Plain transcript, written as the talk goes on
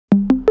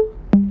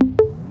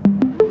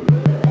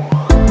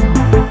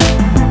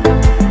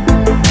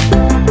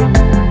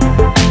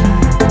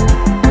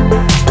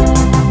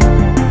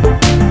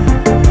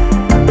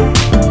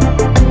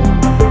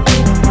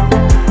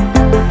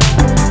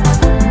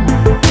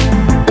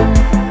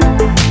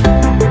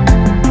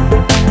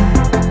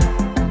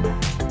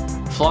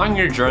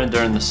your drone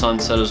during the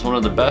sunset is one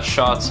of the best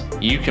shots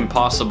you can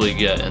possibly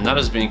get, and that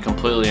is being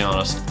completely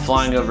honest.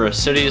 Flying over a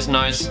city is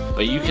nice,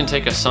 but you can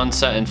take a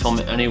sunset and film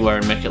it anywhere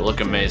and make it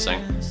look amazing.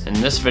 In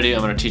this video,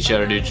 I'm going to teach you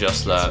how to do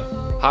just that.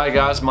 Hi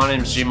guys, my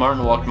name is G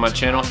Martin. Welcome to my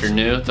channel. If you're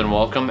new, then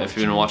welcome. If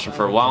you've been watching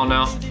for a while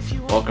now,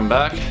 welcome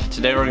back.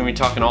 Today we're going to be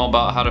talking all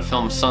about how to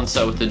film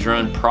sunset with the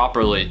drone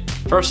properly.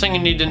 First thing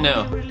you need to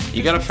know,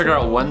 you got to figure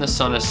out when the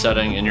sun is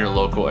setting in your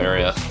local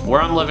area. Where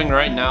I'm living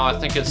right now, I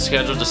think it's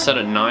scheduled to set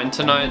at 9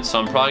 tonight, so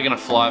I'm probably going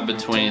to fly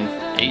between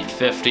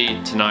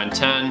 8:50 to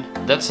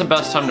 9:10. That's the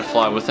best time to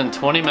fly. Within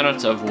 20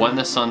 minutes of when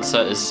the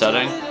sunset is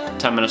setting,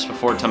 10 minutes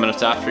before, 10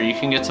 minutes after, you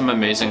can get some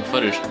amazing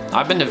footage.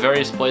 I've been to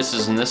various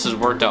places and this has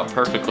worked out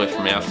perfectly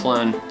for me. I've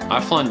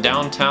flown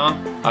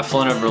downtown, I've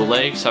flown over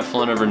lakes, I've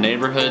flown over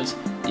neighborhoods.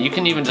 You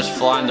can even just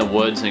fly in the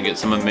woods and get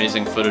some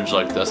amazing footage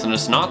like this, and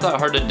it's not that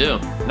hard to do.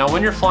 Now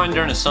when you're flying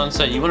during a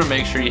sunset, you want to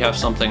make sure you have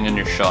something in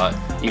your shot.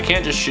 You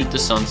can't just shoot the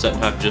sunset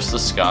and have just the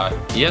sky.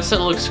 Yes, it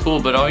looks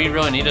cool, but all you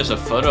really need is a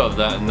photo of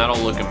that and that'll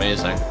look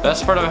amazing.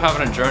 Best part of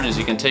having a drone is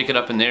you can take it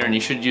up in the air and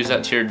you should use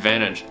that to your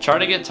advantage. Try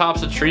to get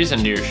tops of trees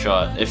into your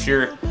shot. If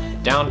you're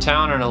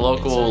downtown or in a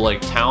local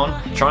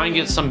town, try and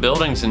get some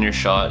buildings in your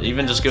shot.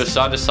 Even just go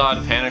side to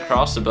side, pan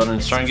across the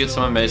buildings, try and get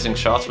some amazing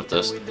shots with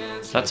this.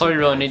 That's all you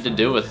really need to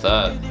do with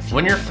that.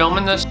 When you're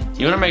filming this,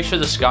 you want to make sure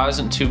the sky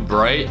isn't too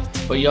bright,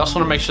 but you also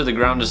want to make sure the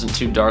ground isn't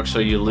too dark so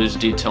you lose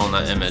detail in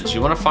that image. You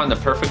want to find the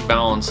perfect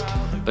balance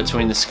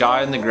between the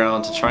sky and the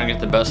ground to try and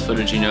get the best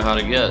footage you know how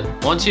to get.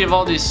 Once you have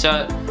all these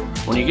set,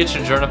 when you get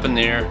your drone up in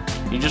the air,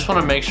 you just want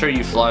to make sure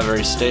you fly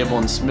very stable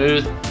and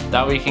smooth.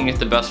 That way you can get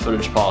the best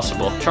footage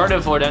possible. Try to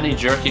avoid any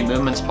jerky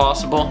movements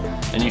possible,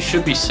 and you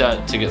should be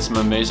set to get some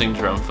amazing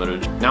drone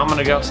footage. Now I'm going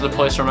to go out to the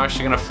place where I'm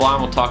actually going to fly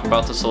and we'll talk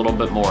about this a little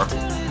bit more.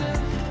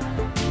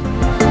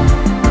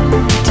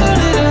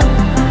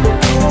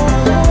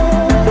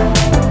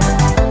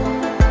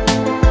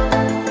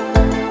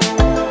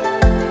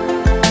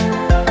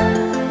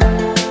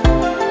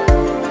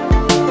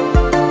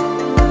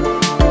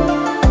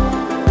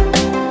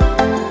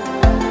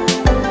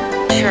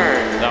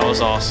 That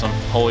was awesome.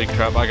 Holy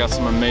crap, I got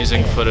some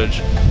amazing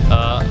footage.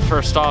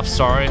 First off,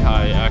 sorry,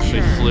 I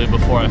actually flew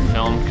before I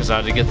filmed because I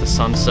had to get the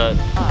sunset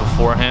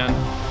beforehand.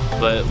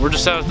 But we're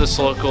just out at this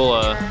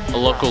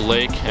local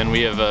lake, and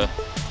we have a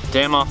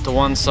dam off to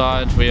one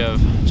side. We have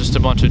just a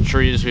bunch of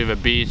trees. We have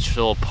a beach,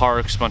 little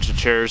parks, bunch of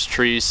chairs,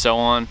 trees, so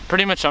on.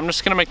 Pretty much I'm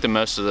just gonna make the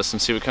most of this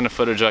and see what kind of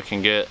footage I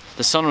can get.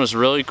 The sun was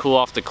really cool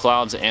off the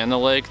clouds and the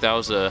lake. That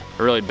was a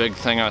really big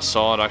thing I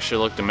saw. It actually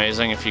looked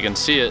amazing. If you can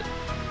see it,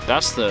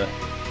 that's the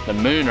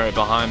moon right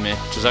behind me,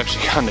 which is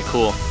actually kind of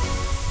cool.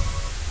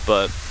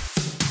 But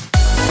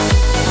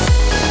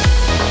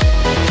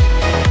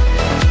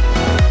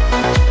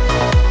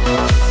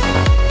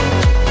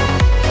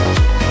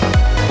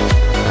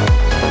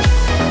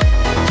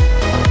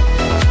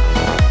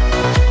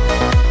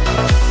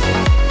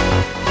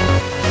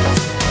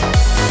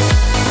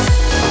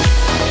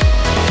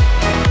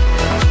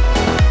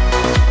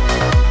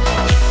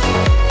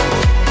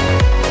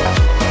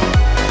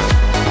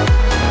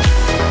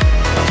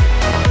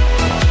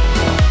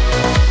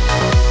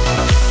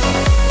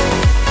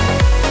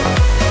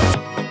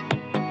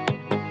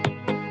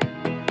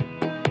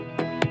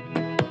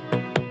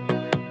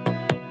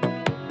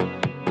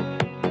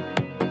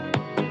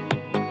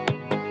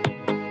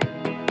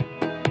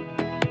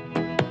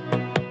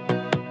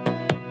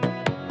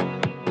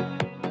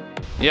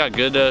yeah,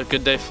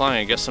 good day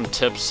flying. I guess some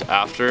tips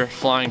after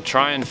flying.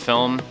 Try and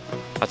film,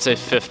 I'd say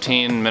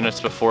 15 minutes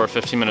before,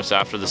 15 minutes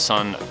after the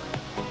sun.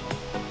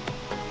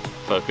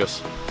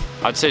 Focus.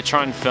 I'd say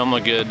try and film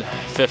a good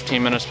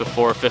 15 minutes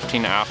before,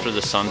 15 after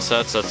the sun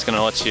sets. That's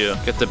gonna let you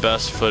get the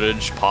best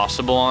footage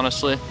possible,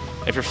 honestly.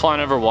 If you're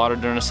flying over water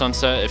during a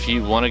sunset, if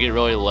you wanna get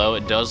really low,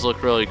 it does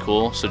look really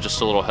cool. So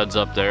just a little heads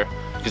up there,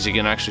 because you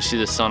can actually see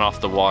the sun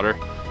off the water.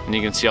 And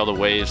you can see all the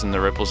waves and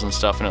the ripples and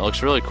stuff, and it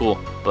looks really cool.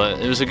 But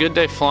it was a good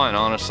day flying,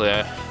 honestly.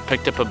 I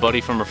picked up a buddy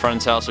from a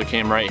friend's house who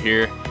came right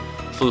here,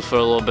 flew for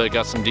a little bit,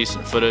 got some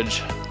decent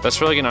footage. That's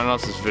really gonna end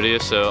off this video,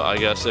 so I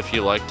guess if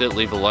you liked it,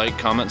 leave a like,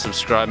 comment,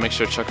 subscribe, make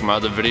sure to check my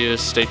other videos.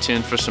 Stay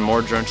tuned for some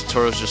more drone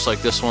tutorials just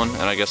like this one,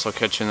 and I guess I'll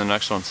catch you in the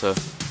next one, so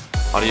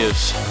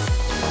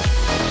adios.